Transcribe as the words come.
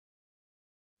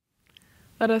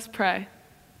Let us pray.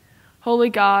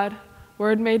 Holy God,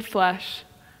 Word made flesh,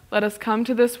 let us come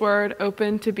to this word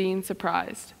open to being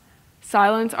surprised.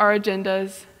 Silence our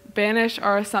agendas, banish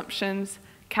our assumptions,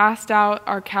 cast out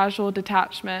our casual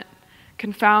detachment,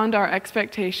 confound our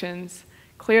expectations,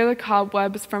 clear the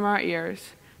cobwebs from our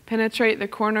ears, penetrate the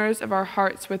corners of our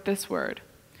hearts with this word.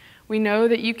 We know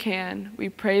that you can, we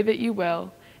pray that you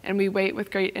will, and we wait with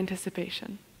great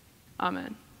anticipation.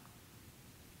 Amen.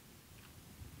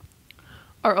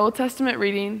 Our Old Testament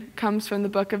reading comes from the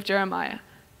book of Jeremiah,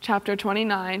 chapter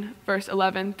 29, verse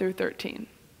 11 through 13.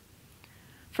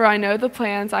 For I know the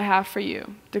plans I have for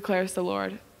you, declares the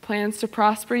Lord, plans to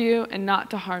prosper you and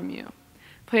not to harm you,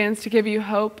 plans to give you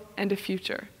hope and a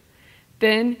future.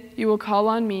 Then you will call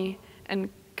on me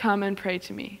and come and pray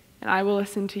to me, and I will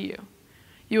listen to you.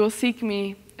 You will seek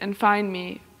me and find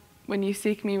me when you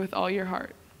seek me with all your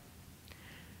heart.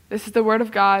 This is the word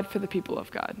of God for the people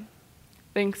of God.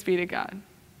 Thanks be to God.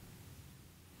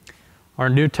 Our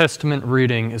New Testament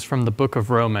reading is from the book of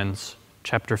Romans,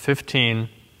 chapter 15,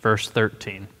 verse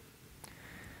 13.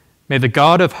 May the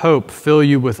God of hope fill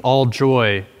you with all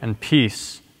joy and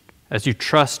peace as you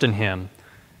trust in him,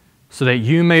 so that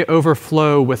you may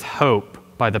overflow with hope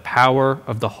by the power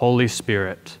of the Holy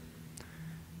Spirit.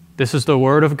 This is the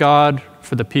word of God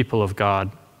for the people of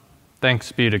God.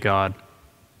 Thanks be to God.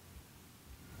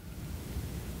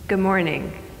 Good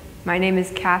morning. My name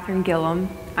is Catherine Gillum.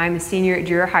 I'm a senior at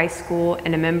Dreher High School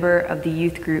and a member of the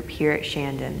youth group here at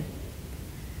Shandon.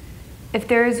 If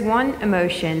there is one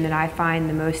emotion that I find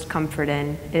the most comfort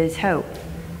in, it is hope.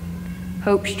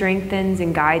 Hope strengthens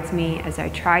and guides me as I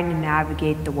try to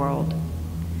navigate the world.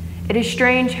 It is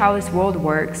strange how this world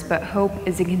works, but hope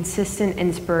is a consistent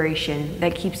inspiration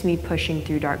that keeps me pushing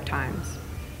through dark times.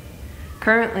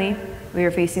 Currently, we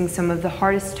are facing some of the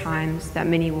hardest times that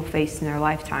many will face in their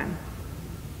lifetime.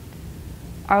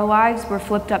 Our lives were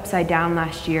flipped upside down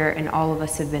last year, and all of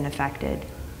us have been affected.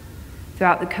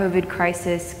 Throughout the COVID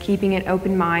crisis, keeping an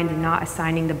open mind and not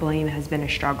assigning the blame has been a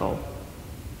struggle.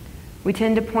 We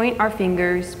tend to point our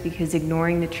fingers because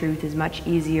ignoring the truth is much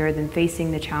easier than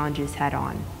facing the challenges head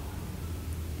on.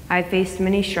 I've faced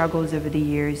many struggles over the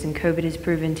years, and COVID has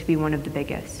proven to be one of the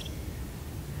biggest.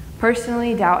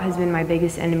 Personally, doubt has been my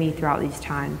biggest enemy throughout these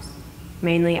times.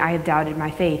 Mainly, I have doubted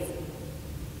my faith.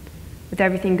 With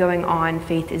everything going on,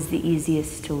 faith is the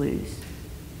easiest to lose.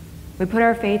 We put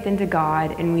our faith into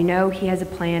God, and we know he has a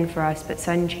plan for us, but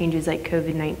sudden changes like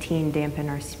COVID-19 dampen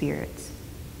our spirits.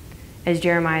 As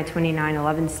Jeremiah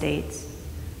 29:11 states,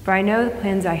 "For I know the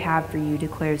plans I have for you,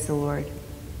 declares the Lord,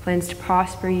 plans to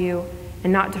prosper you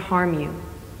and not to harm you,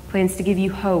 plans to give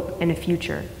you hope and a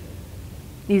future."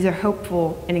 These are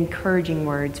hopeful and encouraging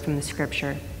words from the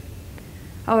scripture.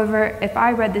 However, if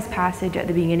I read this passage at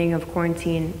the beginning of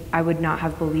quarantine, I would not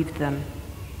have believed them.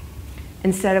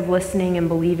 Instead of listening and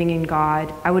believing in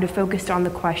God, I would have focused on the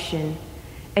question,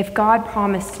 if God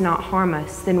promised to not harm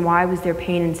us, then why was there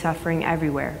pain and suffering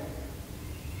everywhere?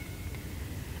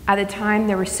 At the time,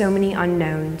 there were so many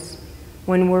unknowns.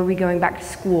 When were we going back to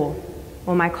school?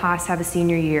 Will my class have a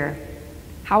senior year?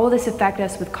 How will this affect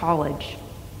us with college?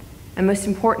 And most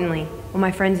importantly, will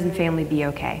my friends and family be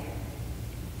okay?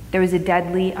 There was a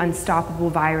deadly, unstoppable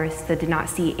virus that did not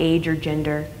see age or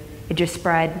gender. It just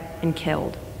spread and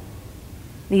killed.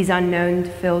 These unknowns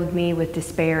filled me with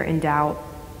despair and doubt.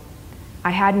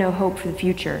 I had no hope for the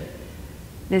future.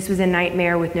 This was a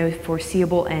nightmare with no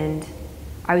foreseeable end.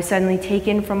 I was suddenly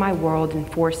taken from my world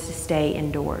and forced to stay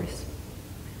indoors.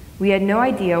 We had no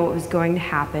idea what was going to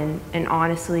happen, and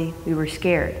honestly, we were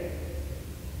scared.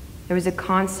 There was a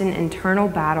constant internal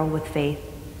battle with faith.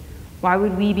 Why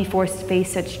would we be forced to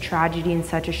face such tragedy in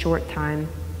such a short time?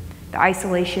 The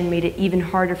isolation made it even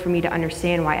harder for me to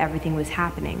understand why everything was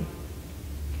happening.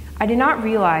 I did not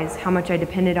realize how much I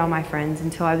depended on my friends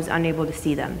until I was unable to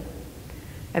see them.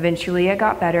 Eventually, it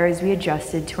got better as we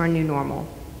adjusted to our new normal.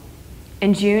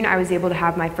 In June, I was able to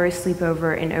have my first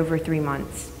sleepover in over 3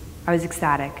 months. I was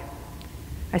ecstatic.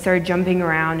 I started jumping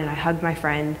around and I hugged my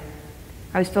friend.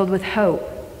 I was filled with hope.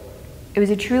 It was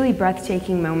a truly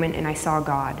breathtaking moment, and I saw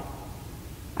God.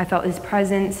 I felt his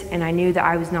presence, and I knew that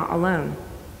I was not alone.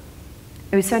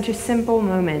 It was such a simple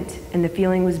moment, and the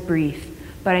feeling was brief,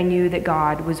 but I knew that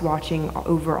God was watching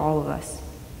over all of us.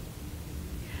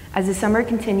 As the summer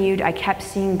continued, I kept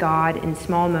seeing God in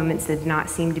small moments that did not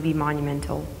seem to be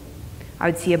monumental. I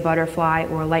would see a butterfly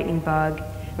or a lightning bug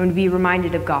and would be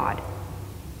reminded of God.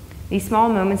 These small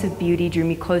moments of beauty drew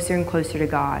me closer and closer to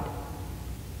God.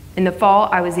 In the fall,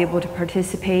 I was able to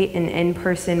participate in an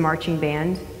in-person marching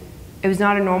band. It was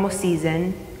not a normal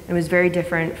season. It was very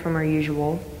different from our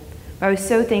usual, but I was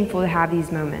so thankful to have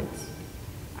these moments.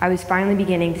 I was finally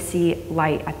beginning to see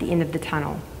light at the end of the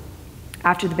tunnel.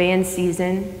 After the band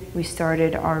season, we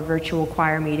started our virtual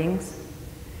choir meetings.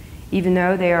 Even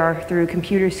though they are through a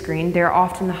computer screen, they are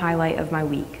often the highlight of my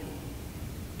week.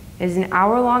 It is an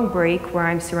hour-long break where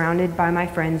I'm surrounded by my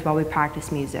friends while we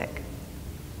practice music.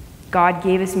 God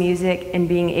gave us music, and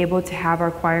being able to have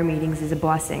our choir meetings is a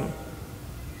blessing.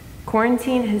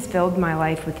 Quarantine has filled my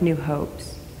life with new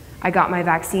hopes. I got my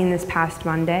vaccine this past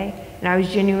Monday, and I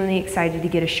was genuinely excited to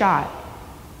get a shot.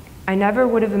 I never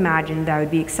would have imagined that I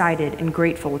would be excited and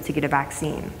grateful to get a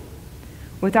vaccine.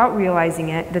 Without realizing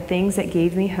it, the things that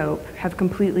gave me hope have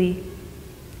completely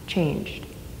changed.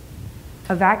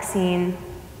 A vaccine,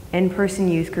 in-person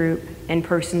youth group,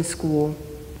 in-person school,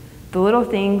 the little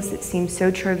things that seemed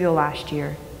so trivial last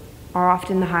year are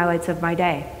often the highlights of my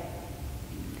day.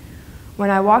 When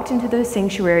I walked into the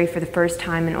sanctuary for the first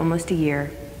time in almost a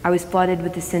year, I was flooded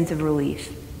with a sense of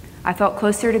relief. I felt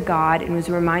closer to God and was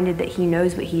reminded that He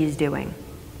knows what He is doing.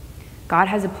 God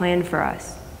has a plan for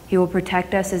us. He will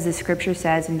protect us, as the scripture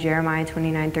says in Jeremiah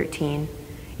 29:13.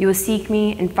 You will seek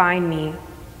me and find me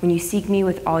when you seek me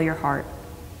with all your heart.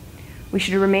 We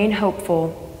should remain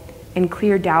hopeful and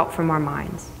clear doubt from our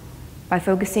minds. By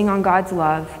focusing on God's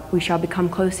love, we shall become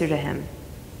closer to Him.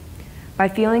 By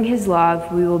feeling His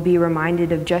love, we will be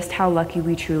reminded of just how lucky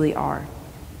we truly are.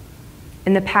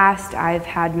 In the past, I've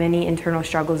had many internal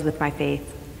struggles with my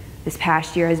faith. This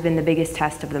past year has been the biggest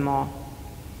test of them all.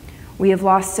 We have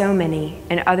lost so many,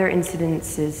 and other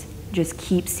incidences just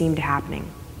keep happening.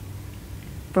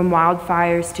 From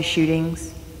wildfires to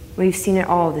shootings, we've seen it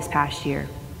all this past year.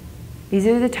 These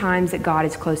are the times that God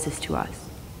is closest to us.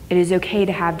 It is okay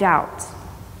to have doubts.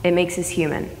 It makes us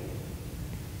human.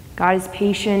 God is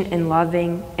patient and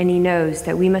loving, and He knows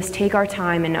that we must take our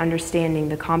time in understanding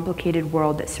the complicated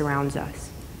world that surrounds us.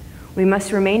 We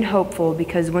must remain hopeful,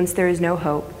 because once there is no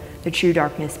hope, the true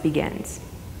darkness begins.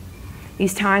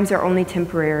 These times are only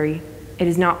temporary. It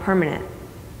is not permanent.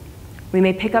 We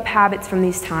may pick up habits from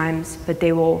these times, but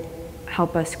they will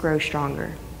help us grow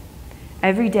stronger.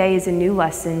 Every day is a new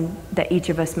lesson that each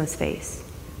of us must face.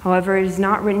 However, it is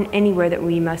not written anywhere that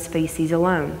we must face these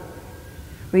alone.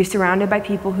 We are surrounded by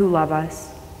people who love us,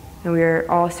 and we are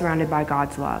all surrounded by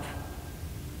God's love.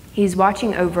 He is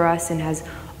watching over us and has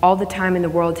all the time in the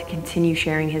world to continue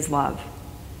sharing His love.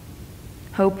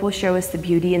 Hope will show us the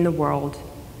beauty in the world,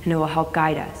 and it will help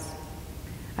guide us.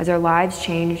 As our lives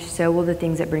change, so will the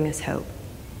things that bring us hope.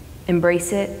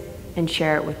 Embrace it and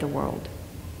share it with the world.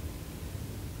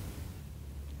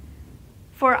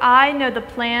 For I know the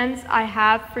plans I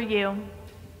have for you.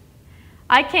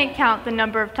 I can't count the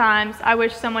number of times I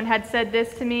wish someone had said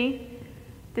this to me.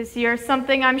 This year is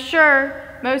something I'm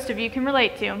sure most of you can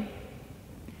relate to.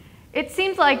 It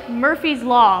seems like Murphy's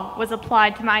Law was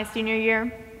applied to my senior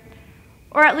year,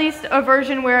 or at least a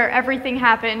version where everything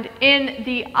happened in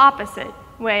the opposite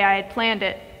way I had planned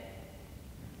it.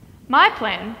 My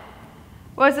plan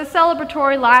was a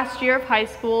celebratory last year of high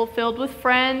school filled with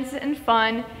friends and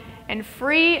fun and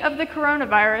free of the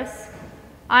coronavirus.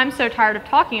 I'm so tired of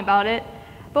talking about it,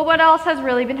 but what else has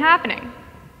really been happening?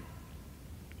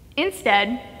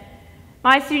 Instead,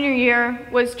 my senior year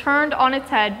was turned on its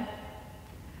head.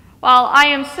 While I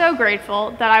am so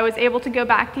grateful that I was able to go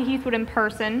back to Heathwood in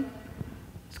person,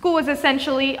 school was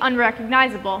essentially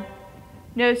unrecognizable.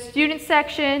 No student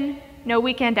section, no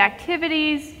weekend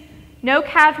activities, no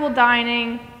casual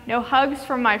dining, no hugs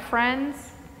from my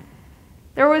friends.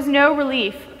 There was no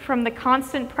relief from the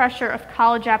constant pressure of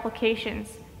college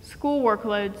applications, school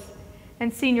workloads,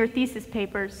 and senior thesis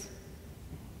papers.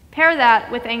 Pair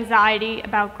that with anxiety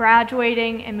about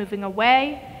graduating and moving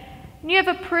away, and you have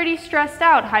a pretty stressed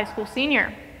out high school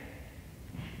senior.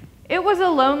 It was a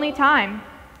lonely time,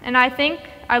 and I think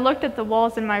I looked at the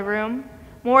walls in my room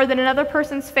more than another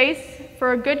person's face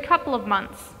for a good couple of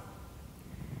months.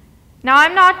 Now,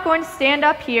 I'm not going to stand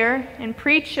up here and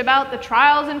preach about the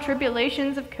trials and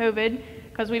tribulations of COVID,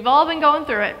 because we've all been going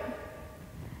through it.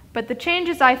 But the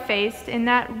changes I faced in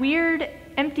that weird,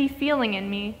 empty feeling in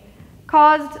me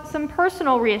caused some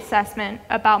personal reassessment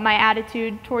about my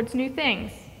attitude towards new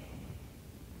things.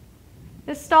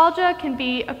 Nostalgia can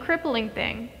be a crippling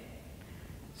thing,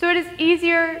 so it is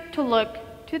easier to look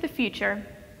to the future,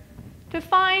 to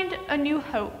find a new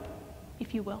hope,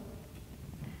 if you will.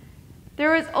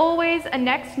 There is always a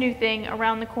next new thing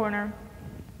around the corner.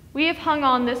 We have hung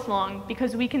on this long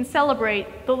because we can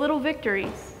celebrate the little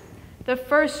victories. The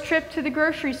first trip to the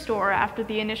grocery store after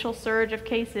the initial surge of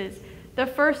cases, the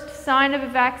first sign of a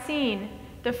vaccine,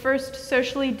 the first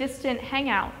socially distant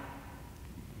hangout.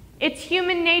 It's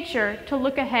human nature to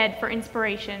look ahead for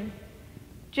inspiration,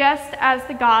 just as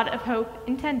the God of hope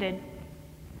intended.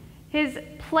 His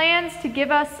plans to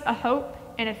give us a hope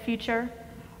and a future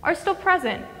are still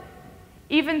present,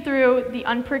 even through the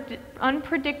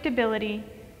unpredictability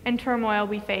and turmoil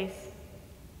we face.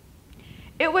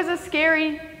 It was a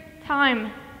scary time.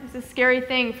 It was a scary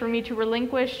thing for me to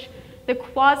relinquish the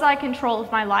quasi-control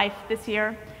of my life this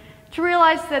year, to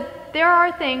realize that there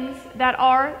are things that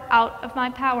are out of my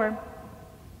power.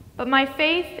 But my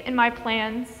faith in my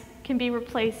plans can be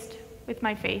replaced with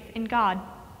my faith in God.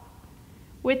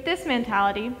 With this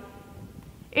mentality,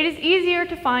 it is easier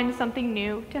to find something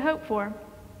new to hope for.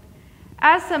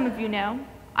 As some of you know,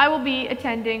 I will be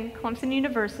attending Clemson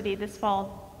University this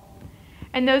fall.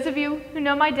 And those of you who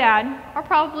know my dad are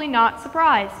probably not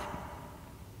surprised.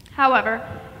 However,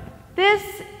 this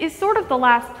is sort of the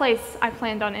last place I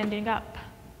planned on ending up.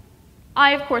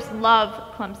 I, of course,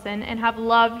 love Clemson and have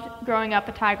loved growing up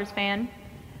a Tigers fan,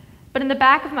 but in the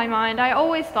back of my mind, I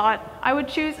always thought I would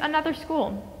choose another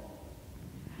school.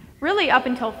 Really, up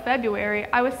until February,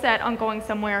 I was set on going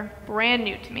somewhere brand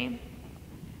new to me.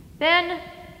 Then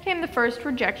came the first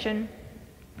rejection.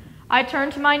 I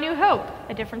turned to my new hope,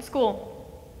 a different school.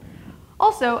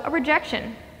 Also, a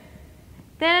rejection.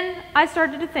 Then I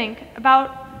started to think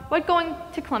about what going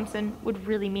to Clemson would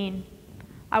really mean.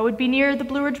 I would be near the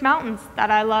Blue Ridge Mountains that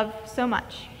I love so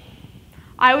much.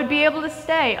 I would be able to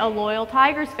stay a loyal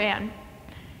Tigers fan,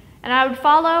 and I would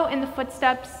follow in the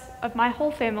footsteps of my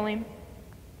whole family.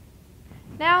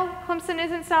 Now, Clemson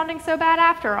isn't sounding so bad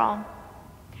after all.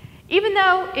 Even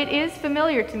though it is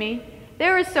familiar to me,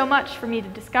 there is so much for me to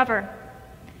discover.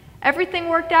 Everything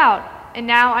worked out, and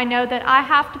now I know that I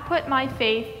have to put my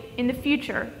faith in the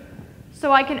future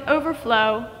so I can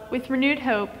overflow with renewed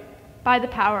hope by the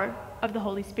power of the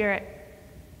Holy Spirit.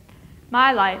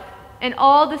 My life and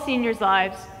all the seniors'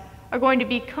 lives are going to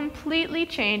be completely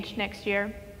changed next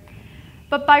year.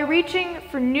 But by reaching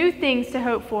for new things to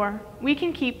hope for, we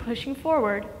can keep pushing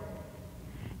forward.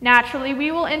 Naturally,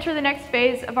 we will enter the next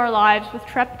phase of our lives with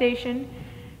trepidation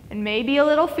and maybe a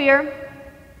little fear,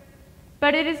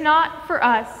 but it is not for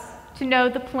us to know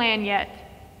the plan yet.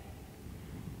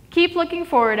 Keep looking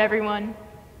forward, everyone.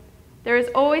 There is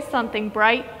always something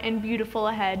bright and beautiful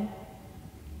ahead.